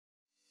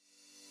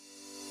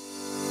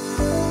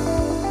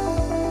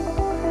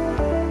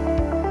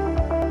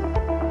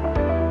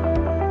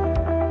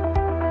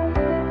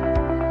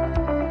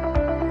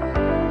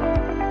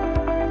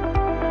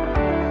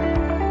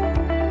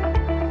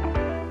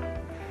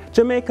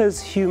Jamaica's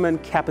human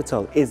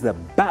capital is the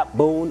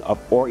backbone of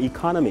our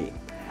economy,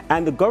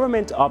 and the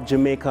government of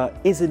Jamaica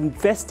is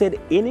invested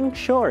in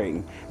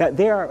ensuring that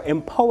they are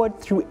empowered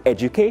through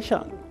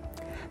education.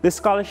 The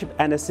Scholarship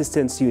and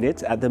Assistance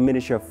Unit at the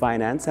Ministry of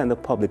Finance and the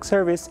Public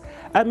Service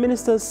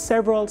administers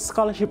several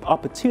scholarship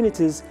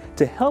opportunities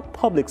to help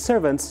public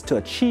servants to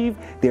achieve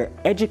their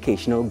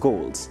educational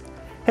goals.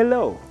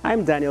 Hello,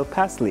 I'm Daniel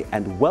Pasley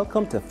and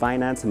welcome to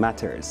Finance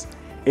Matters.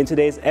 In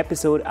today's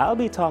episode, I'll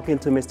be talking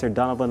to Mr.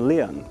 Donovan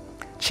Leon,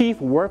 Chief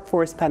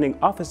Workforce Planning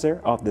Officer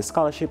of the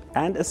Scholarship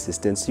and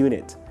Assistance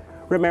Unit.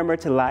 Remember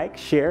to like,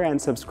 share,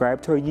 and subscribe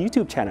to our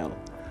YouTube channel.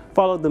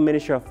 Follow the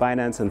Ministry of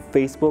Finance on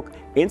Facebook,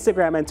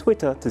 Instagram, and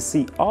Twitter to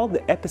see all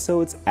the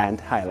episodes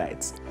and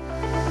highlights.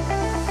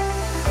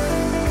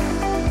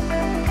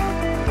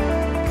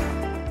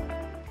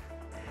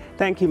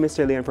 Thank you,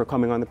 Mr. Leon, for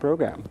coming on the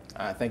program.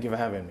 Thank you for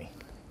having me.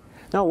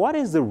 Now, what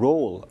is the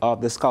role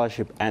of the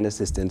Scholarship and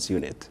Assistance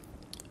Unit?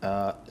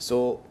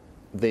 So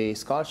the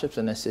Scholarships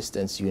and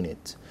Assistance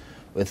Unit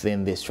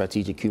within the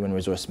Strategic Human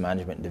Resource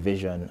Management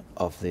Division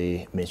of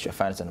the Ministry of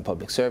Finance and the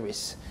Public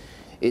Service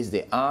is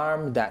the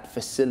arm that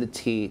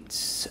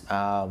facilitates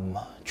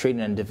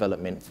training and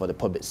development for the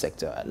public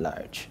sector at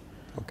large.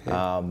 Okay.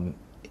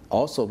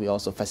 We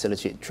also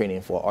facilitate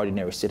training for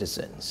ordinary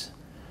citizens.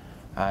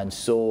 And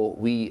so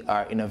we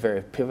are in a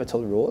very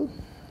pivotal role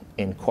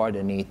in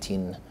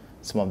coordinating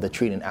some of the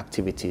training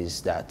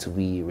activities that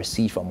we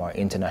receive from our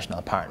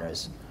international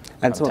partners.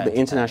 And some of the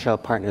international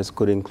partners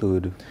could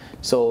include?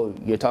 So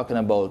you're talking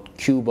about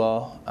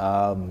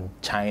Cuba,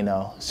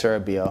 China,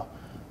 Serbia,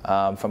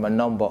 from a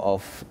number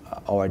of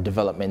our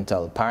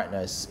developmental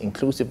partners,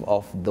 inclusive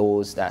of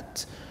those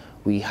that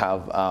we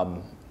have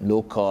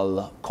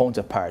local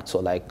counterparts, so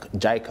like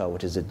JICA,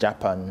 which is the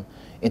Japan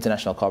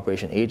International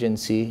Cooperation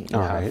Agency. You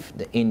have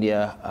the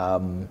India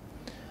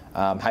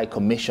High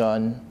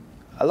Commission,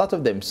 a lot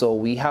of them. So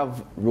we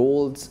have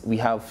roles, we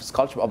have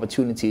scholarship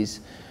opportunities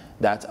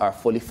that are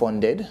fully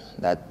funded,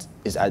 that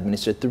is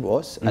administered through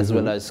us, as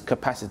well as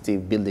capacity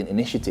building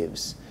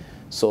initiatives.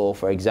 So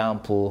for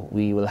example,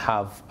 we will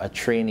have a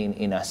training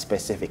in a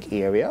specific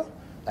area,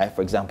 like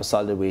for example,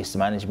 solid waste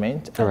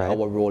management. And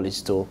our role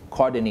is to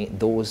coordinate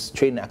those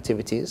training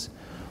activities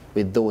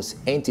with those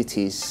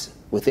entities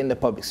within the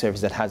public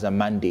service that has a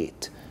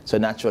mandate. So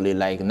naturally,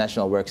 like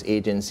National Works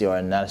Agency or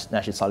a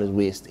National Solid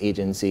Waste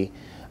Agency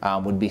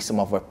would be some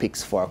of our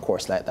picks for a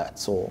course like that.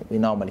 So we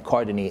normally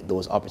coordinate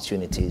those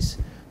opportunities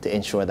to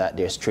ensure that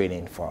there's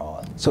training for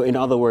all. So in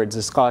other words,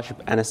 the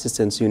Scholarship and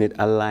Assistance Unit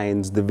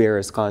aligns the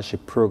various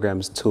scholarship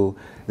programs to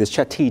the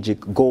strategic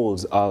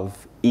goals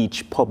of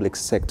each public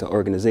sector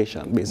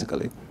organization,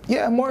 basically.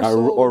 Yeah, more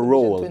so or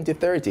role.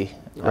 2030.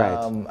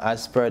 Right.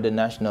 As per the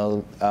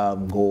national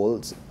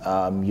goals,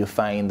 you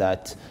find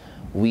that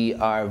we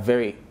are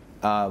very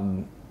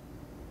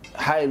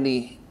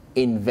highly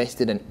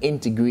invested and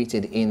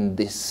integrated in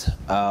this,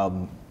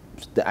 the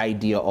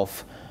idea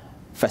of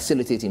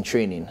facilitating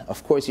training.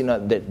 Of course, you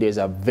know that there's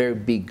a very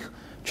big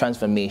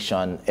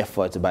transformation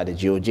effort by the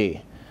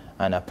GOJ,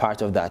 and a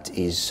part of that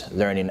is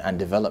learning and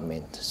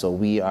development. So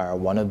we are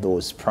one of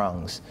those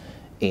prongs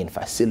in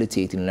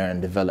facilitating learning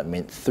and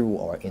development through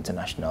our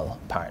international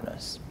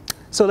partners.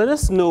 So let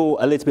us know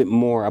a little bit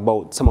more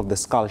about some of the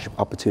scholarship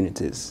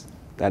opportunities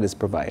that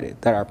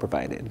are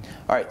provided.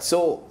 All right,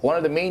 so one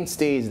of the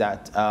mainstays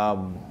that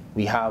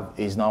we have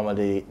is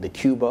normally the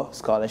Cuba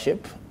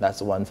scholarship. That's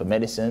the one for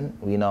medicine.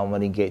 We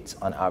normally get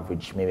on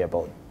average maybe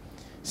about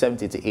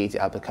 70 to 80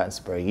 applicants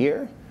per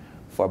year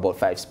for about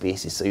 5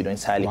 spaces, so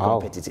it's highly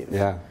competitive.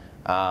 Yeah.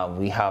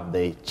 We have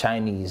the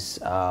Chinese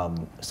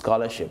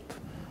scholarship,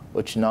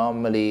 which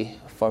normally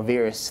for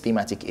various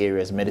thematic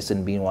areas,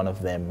 medicine being one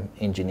of them,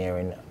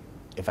 engineering,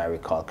 if I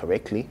recall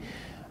correctly.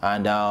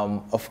 And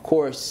of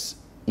course,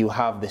 you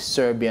have the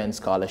Serbian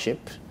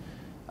scholarship.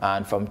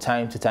 And from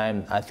time to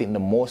time, I think the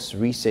most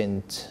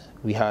recent,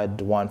 we had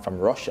one from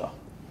Russia.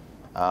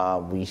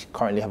 We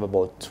currently have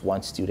about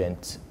 1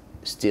 student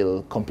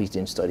still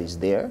completing studies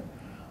there.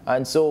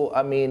 And so,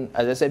 I mean,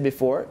 as I said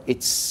before,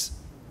 it's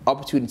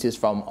opportunities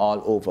from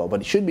all over.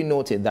 But it should be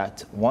noted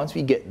that once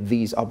we get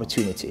these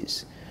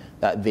opportunities,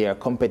 that they are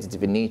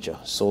competitive in nature.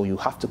 So you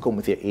have to come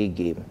with your A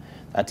game.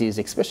 That is,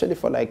 especially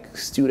for like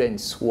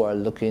students who are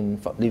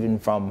leaving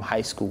from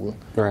high school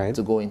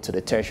to go into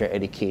the tertiary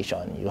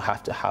education, you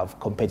have to have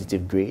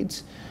competitive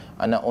grades.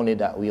 And not only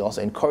that, we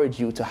also encourage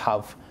you to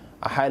have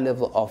a high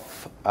level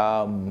of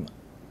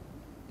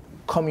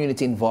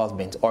community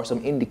involvement or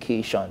some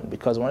indication,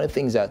 because one of the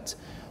things that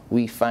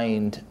we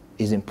find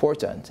is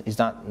important is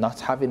not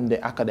having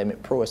the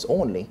academic prowess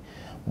only,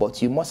 but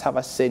you must have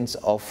a sense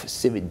of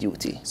civic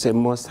duty. So you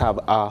must have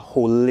a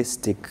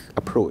holistic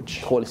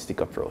approach. Holistic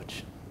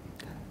approach.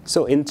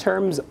 So in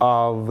terms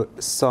of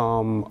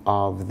some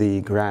of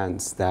the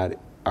grants that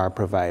are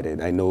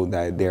provided, I know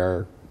that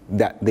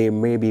there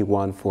may be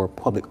one for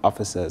public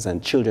officers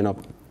and children of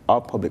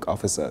public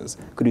officers.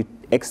 Could you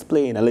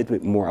explain a little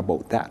bit more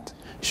about that?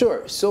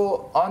 Sure.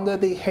 So under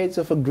the heads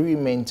of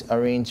agreement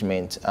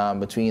arrangement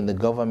between the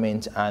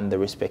government and the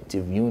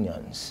respective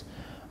unions,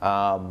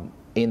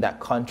 in that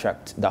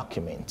contract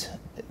document,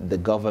 the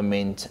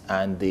government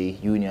and the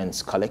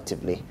unions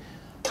collectively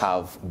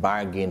have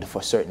bargained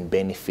for certain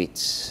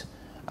benefits,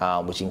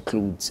 which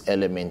includes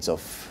elements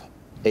of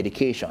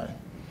education,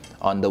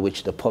 under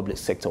which the public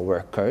sector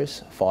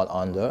workers fall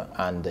under,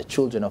 and the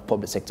children of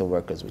public sector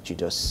workers, which you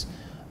just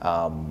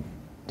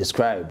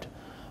described.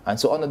 And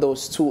so under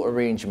those two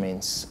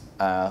arrangements,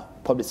 a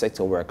public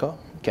sector worker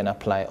can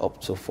apply up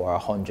to for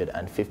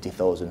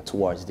 $150,000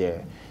 towards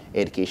their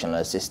educational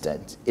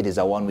assistance. It is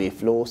a one-way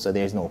flow, so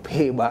there's no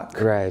payback.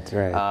 Right,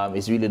 right.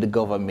 It's really the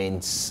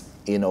government's,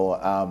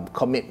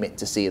 commitment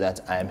to say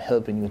that I am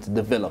helping you to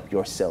develop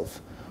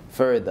yourself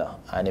further.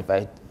 And if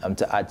I am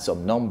to add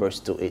some numbers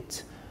to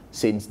it,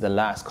 since the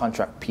last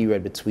contract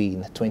period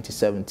between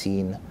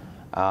 2017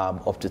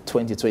 up to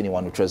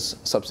 2021, which was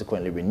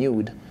subsequently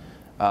renewed,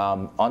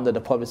 under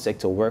the public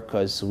sector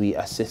workers, we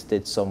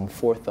assisted some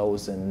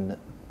 4,000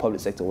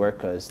 public sector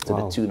workers to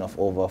the tune of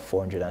over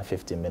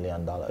 $450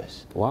 million.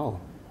 Wow.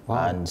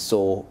 Wow. And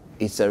so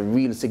it's a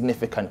real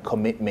significant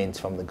commitment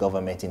from the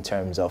government in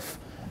terms of,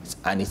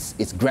 and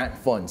it's grant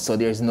funds, so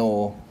there's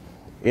no...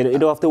 You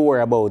don't have to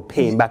worry about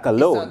paying back a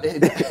loan.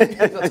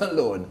 It's not a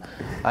loan.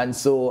 And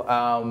so,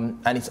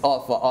 and it's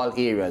all for all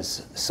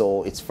areas.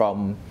 So it's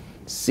from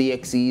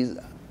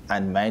CXCs,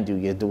 and mind you,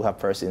 you do have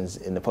persons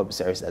in the public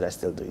service that are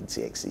still doing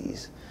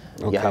CXCs.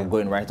 Okay. You have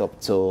going right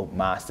up to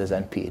masters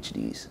and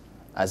PhDs,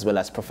 as well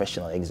as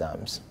professional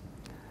exams.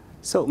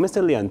 So,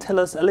 Mr. Leon, tell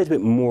us a little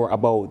bit more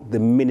about the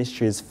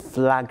ministry's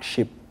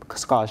flagship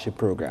scholarship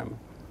program.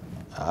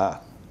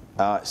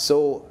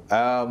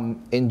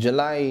 In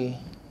July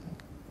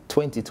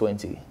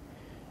 2020,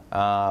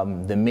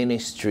 the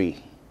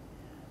ministry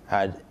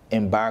had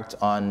embarked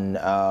on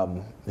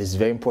this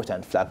very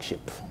important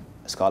flagship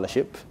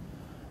scholarship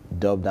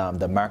dubbed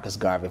the Marcus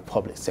Garvey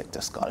Public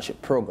Sector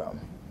Scholarship Program,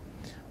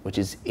 which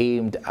is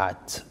aimed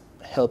at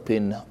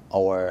helping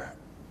our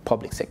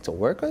public sector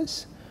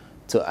workers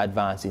to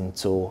advance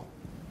into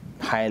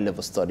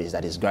high-level studies,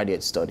 that is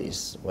graduate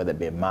studies, whether it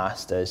be a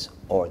master's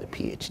or the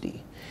PhD.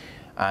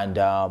 And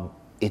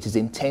it is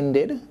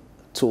intended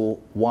to,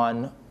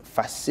 one,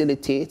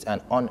 facilitate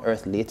and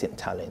unearth latent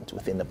talent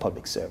within the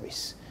public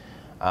service.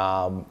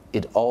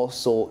 It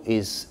also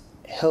is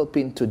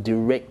helping to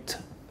direct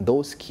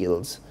those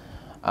skills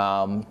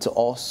to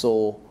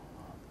also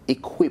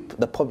equip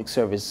the public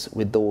service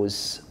with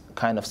those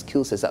kind of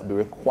skill sets that will be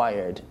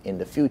required in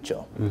the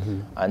future.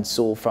 Mm-hmm. And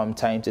so from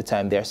time to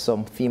time, there are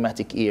some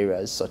thematic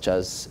areas such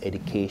as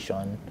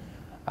education,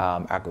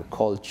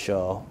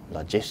 agriculture,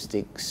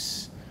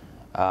 logistics,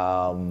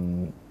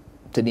 to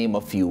name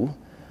a few,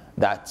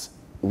 that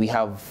we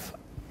have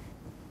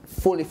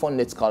fully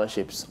funded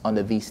scholarships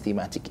under these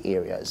thematic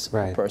areas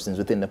for persons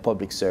within the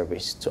public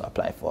service to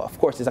apply for. Of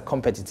course, it's a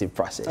competitive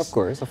process. Of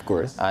course, of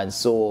course. And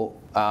so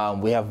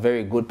we have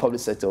very good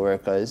public sector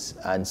workers,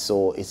 and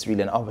so it's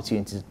really an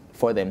opportunity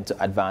for them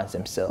to advance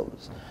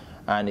themselves.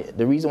 And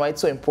the reason why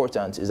it's so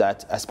important is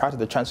that as part of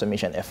the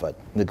transformation effort,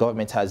 the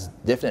government has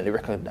definitely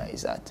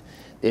recognized that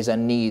there's a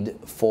need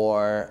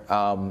for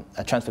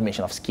a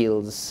transformation of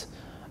skills,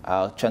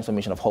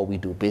 transformation of how we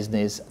do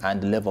business,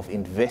 and the level of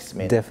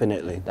investment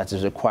that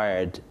is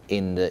required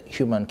in the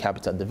human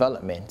capital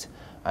development.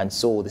 And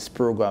so this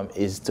program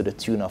is to the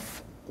tune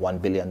of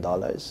 $1 billion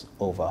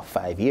over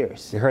 5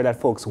 years. You heard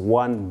that, folks,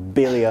 $1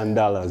 billion.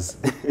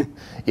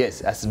 Yes,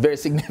 that's a very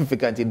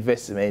significant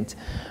investment.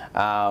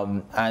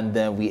 And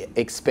then we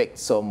expect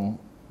some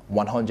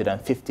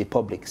 150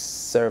 public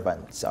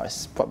servants or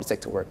public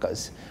sector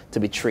workers to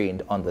be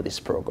trained under this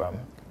program.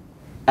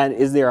 And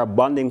is there a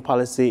bonding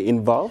policy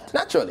involved?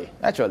 Naturally,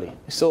 naturally.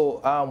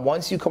 So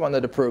once you come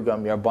under the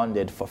program, you're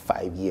bonded for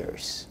 5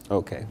 years.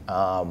 Okay.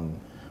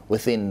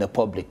 Within the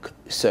public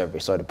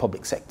service or the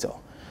public sector.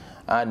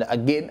 And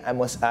again, I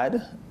must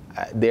add,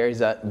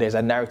 there's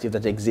a narrative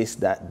that exists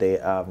that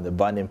the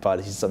bonding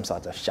policy is some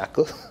sort of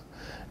shackle.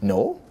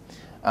 No.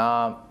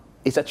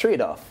 It's a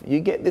trade-off. You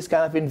get this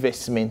kind of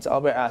investment, all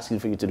we're asking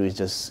for you to do is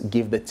just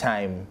give the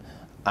time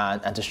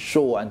and to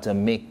show and to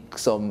make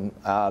some,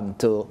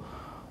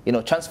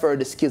 transfer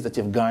the skills that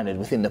you've garnered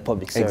within the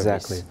public service.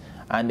 Exactly.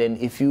 And then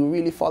if you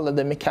really follow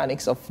the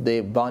mechanics of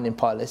the bonding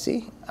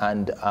policy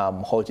and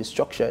how it is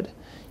structured,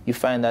 you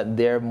find that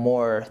there are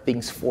more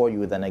things for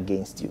you than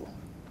against you.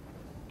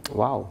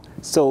 Wow.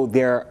 So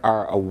there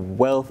are a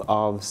wealth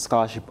of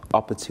scholarship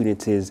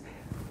opportunities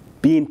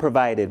being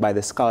provided by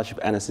the Scholarship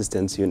and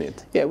Assistance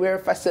Unit. Yeah, we're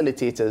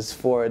facilitators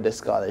for the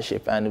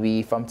scholarship, and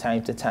we from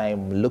time to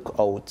time look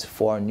out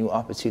for new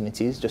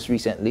opportunities. Just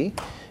recently,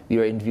 we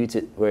were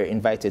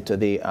invited to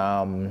the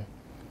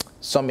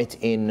summit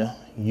in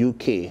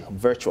UK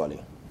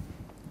virtually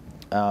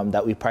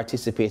that we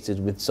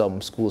participated with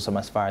some schools from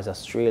as far as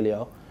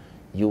Australia,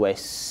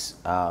 US,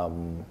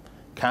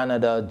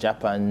 Canada,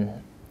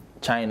 Japan,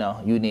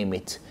 China, you name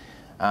it.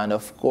 And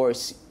of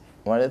course,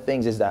 one of the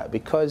things is that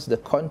because the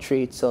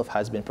country itself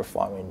has been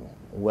performing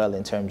well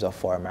in terms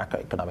of our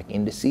macroeconomic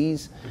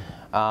indices,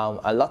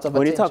 a lot of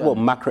when you talk about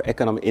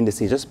macroeconomic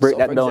indices, just break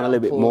that down a little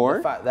bit more.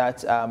 The fact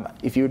that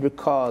if you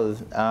recall,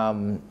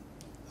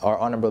 our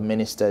Honorable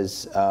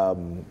Minister's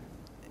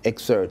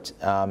excerpt,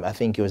 I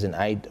think it was in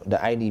the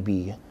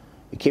IDB,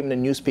 it came in the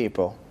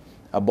newspaper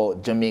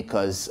about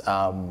Jamaica's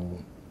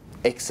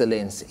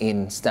excellence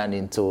in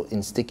sticking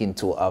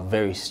to a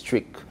very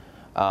strict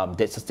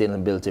debt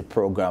sustainability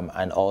program,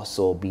 and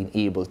also being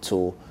able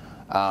to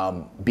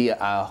be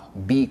a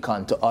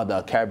beacon to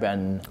other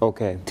Caribbean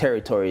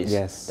territories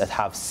that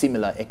have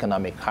similar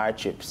economic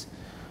hardships.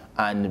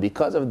 And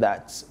because of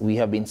that, we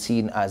have been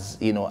seen as,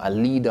 you know, a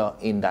leader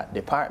in that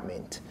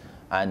department.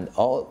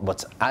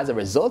 But as a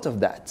result of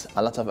that,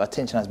 a lot of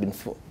attention has been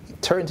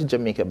turned to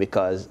Jamaica,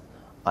 because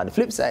on the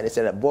flip side, they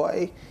said that,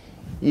 boy,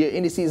 your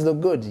indices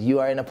look good, you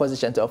are in a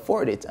position to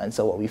afford it. And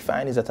so what we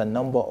find is that a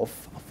number of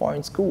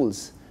foreign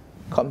schools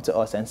come to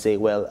us and say,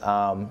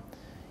 well,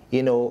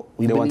 you know,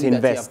 we want to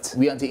invest.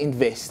 We want to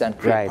invest and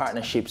create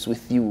partnerships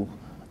with you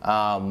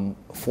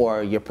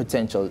for your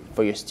potential,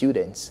 for your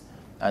students.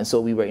 And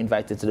so we were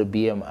invited to the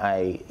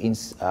BMI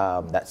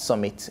that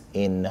summit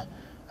in,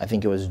 I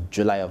think it was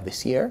July of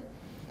this year,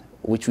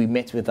 which we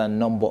met with a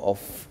number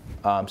of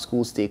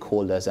school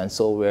stakeholders. And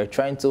so we're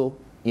trying to,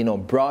 you know,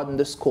 broaden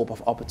the scope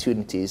of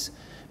opportunities,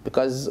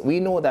 because we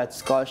know that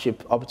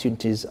scholarship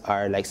opportunities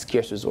are like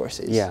scarce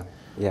resources.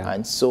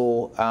 And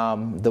so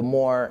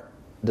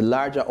the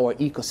larger our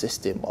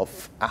ecosystem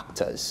of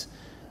actors,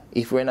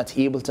 if we're not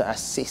able to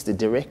assist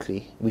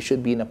directly, we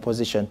should be in a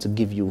position to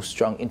give you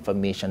strong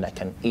information that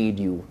can aid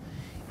you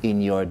in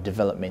your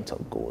developmental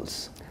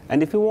goals.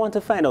 And if you want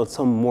to find out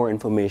some more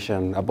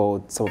information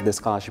about some of the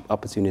scholarship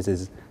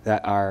opportunities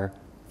that are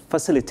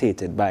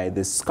facilitated by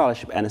the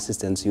Scholarship and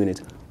Assistance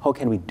Unit, how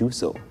can we do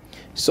so?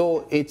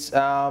 So it's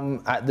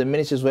at the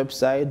Ministry's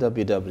website,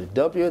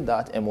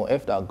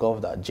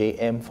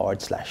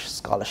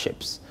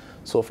 www.mof.gov.jm/scholarships.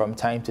 So from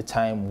time to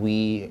time,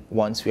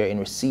 once we are in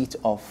receipt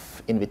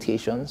of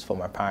invitations from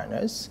our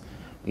partners,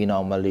 we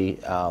normally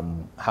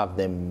have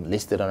them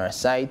listed on our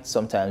site.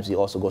 Sometimes we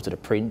also go to the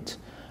print.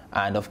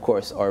 And of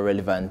course, our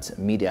relevant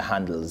media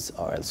handles,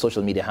 or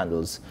social media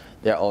handles,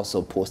 they're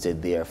also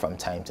posted there from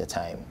time to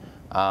time.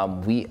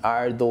 We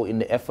are, though, in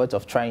the effort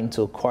of trying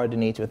to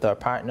coordinate with our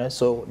partners,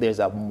 so there's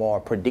a more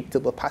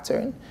predictable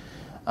pattern.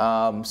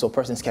 So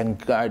persons can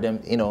guard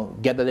them, you know,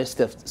 gather their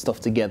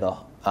stuff together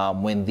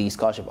when these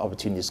scholarship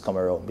opportunities come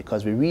around,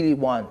 because we really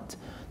want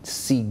to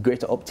see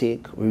greater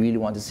uptake, we really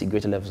want to see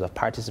greater levels of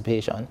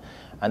participation,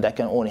 and that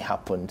can only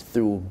happen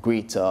through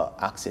greater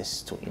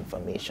access to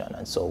information.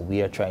 And so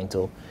we are trying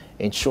to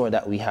ensure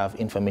that we have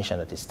information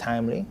that is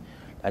timely,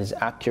 that is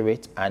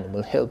accurate, and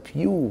will help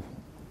you,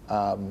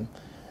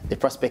 the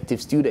prospective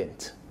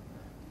student,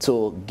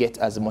 to get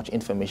as much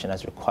information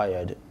as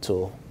required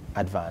to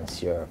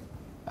advance your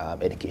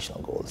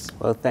educational goals.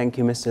 Well, thank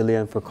you, Mr.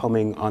 Leon, for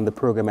coming on the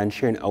program and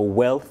sharing a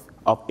wealth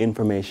of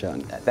information.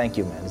 Thank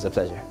you, man. It's a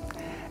pleasure.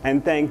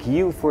 And thank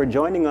you for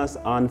joining us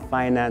on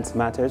Finance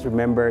Matters.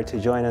 Remember to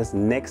join us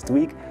next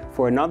week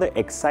for another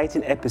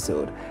exciting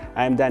episode.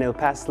 I'm Daniel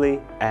Pasley,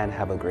 and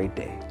have a great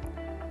day.